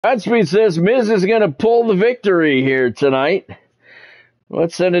Godspeed says Miz is going to pull the victory here tonight.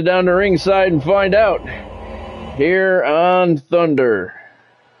 Let's send it down to ringside and find out here on Thunder.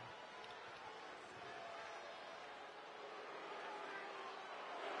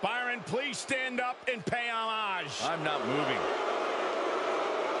 Byron, please stand up and pay homage. I'm not moving.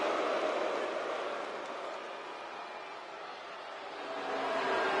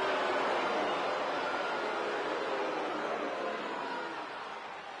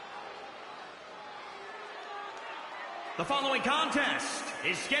 The following contest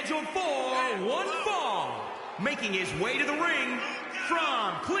is scheduled for one fall. Making his way to the ring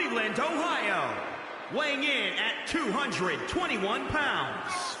from Cleveland, Ohio. Weighing in at 221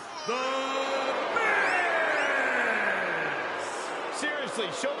 pounds. The Miz! Seriously,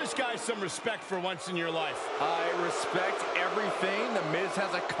 show this guy some respect for once in your life. I respect everything the Miz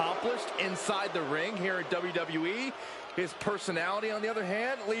has accomplished inside the ring here at WWE. His personality, on the other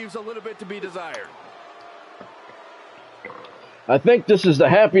hand, leaves a little bit to be desired. I think this is the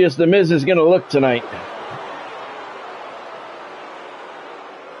happiest the Miz is going to look tonight.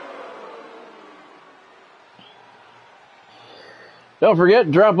 Don't forget,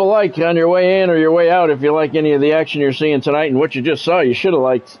 drop a like on your way in or your way out if you like any of the action you're seeing tonight. And what you just saw, you should have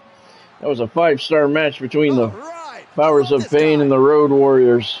liked. That was a 5-star match between the Powers of Pain and the Road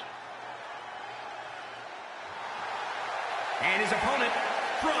Warriors. And his opponent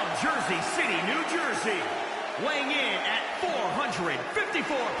from Jersey City, New Jersey, weighing in at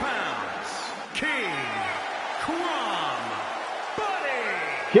 454 pounds, King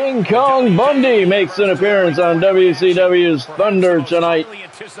King Kong Bundy makes an appearance on WCW's Thunder tonight.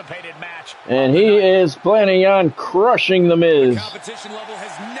 And he is planning on crushing The Miz.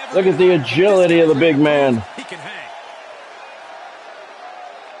 Look at the agility of the big man.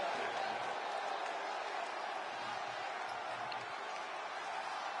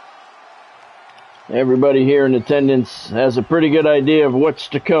 Everybody here in attendance has a pretty good idea of what's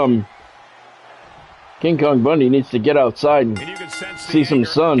to come. King Kong Bundy needs to get outside and see some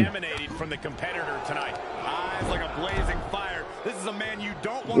sun. From the competitor tonight. Eyes like a blazing fire. This is a man you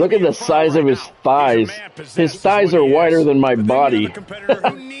don't want. Look at the size of his thighs. His thighs are wider than my body. Look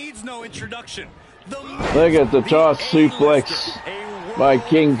at the toss suplex by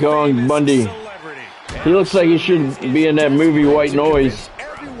King Kong Bundy. He looks like he should be in that movie White Noise.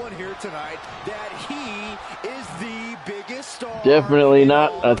 Definitely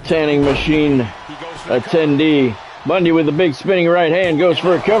not a tanning machine attendee. Bundy with the big spinning right hand goes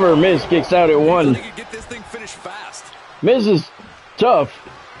for a cover. Miz kicks out at one. Miz is tough.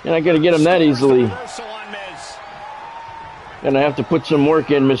 You're not going to get him that easily. Going to have to put some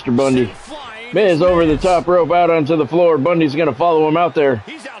work in, Mr. Bundy. Miz over the top rope out onto the floor. Bundy's going to follow him out there.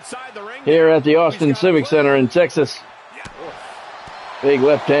 Here at the Austin Civic Center in Texas. Big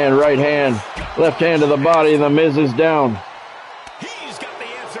left hand, right hand. Left hand to the body. The Miz is down.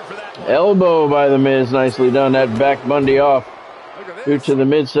 Elbow by the Miz, nicely done. That backed Bundy off. Due to the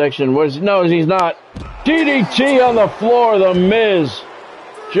midsection. No, he's not. DDT on the floor. The Miz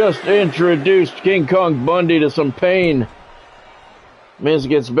just introduced King Kong Bundy to some pain. Miz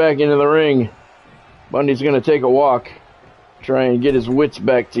gets back into the ring. Bundy's going to take a walk. Try and get his wits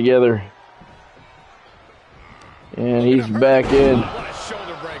back together. And he's back in.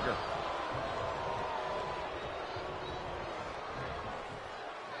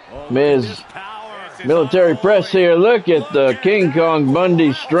 Miz, military press here. Look at the King Kong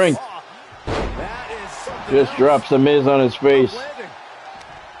Bundy strength. Just drops the Miz on his face.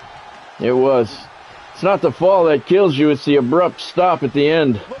 It was. It's not the fall that kills you, it's the abrupt stop at the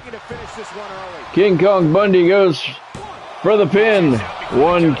end. King Kong Bundy goes for the pin.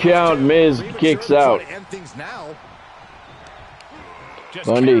 One count, Miz kicks out.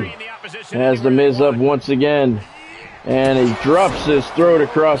 Bundy has the Miz up once again. And he drops his throat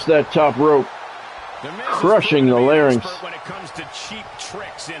across that top rope, crushing the larynx.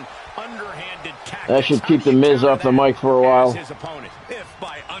 That should keep the Miz off the mic for a while. If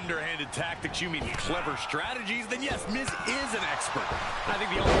by underhanded tactics you mean clever strategies, then yes, Miz is an expert. I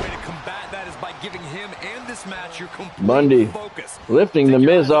think the only way to combat that is by giving him and this match your complete Bundy focus. Lifting the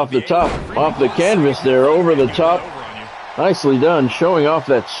Miz off the top, off the canvas there, over the top. Nicely done, showing off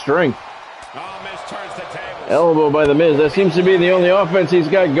that strength. Elbow by the Miz. That seems to be the only offense he's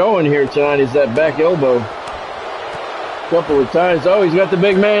got going here tonight, is that back elbow. A couple of times. Oh, he's got the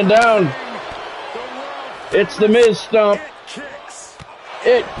big man down. It's the Miz stomp.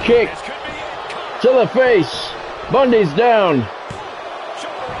 It kicked to the face. Bundy's down.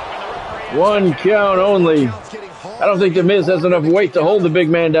 One count only. I don't think the Miz has enough weight to hold the big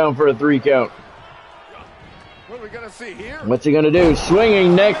man down for a 3 count. going to see here? What's he going to do?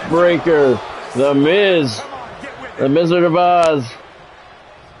 Swinging neck breaker. The Miz. The Wizard of Oz.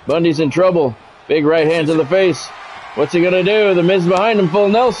 Bundy's in trouble. Big right hand to the face. What's he going to do? The Miz behind him, full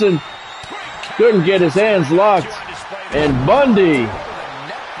Nelson. Couldn't get his hands locked. And Bundy.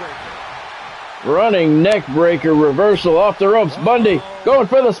 Running neck breaker reversal off the ropes. Bundy going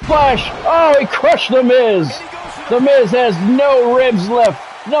for the splash. Oh, he crushed the Miz. The Miz has no ribs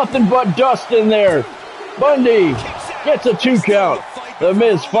left. Nothing but dust in there. Bundy gets a 2 count. The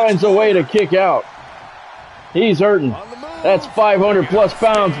Miz finds a way to kick out. He's hurting. That's 500 plus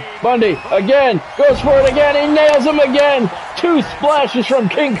pounds. Bundy again goes for it again. He nails him again. 2 splashes from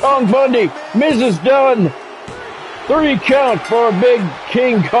King Kong Bundy. Miz is done. 3 count for Big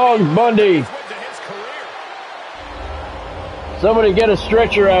King Kong Bundy. Somebody get a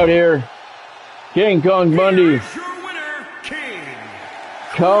stretcher out here. King Kong Bundy. Here's your winner, King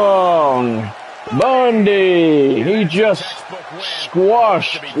Kong Bundy. He just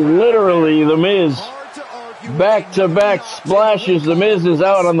squashed, literally, the Miz. Back-to-back splashes. The Miz is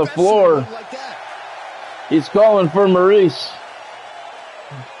out on the floor. He's calling for Maurice.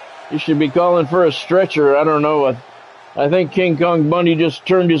 He should be calling for a stretcher. I don't know. I think King Kong Bundy just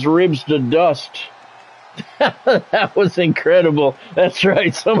turned his ribs to dust. That was incredible. That's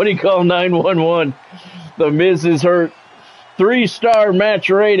right. Somebody call 911. The Miz is hurt. 3-star match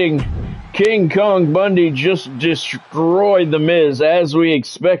rating. King Kong Bundy just destroyed the Miz as we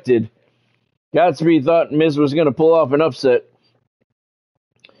expected. Godspeed thought Miz was going to pull off an upset.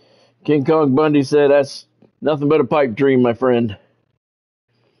 King Kong Bundy said, "That's nothing but a pipe dream, my friend."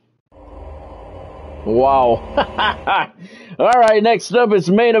 Wow. All right, next up it's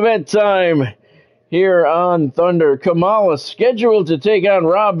main event time here on Thunder. Kamala scheduled to take on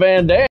Rob Van Dam.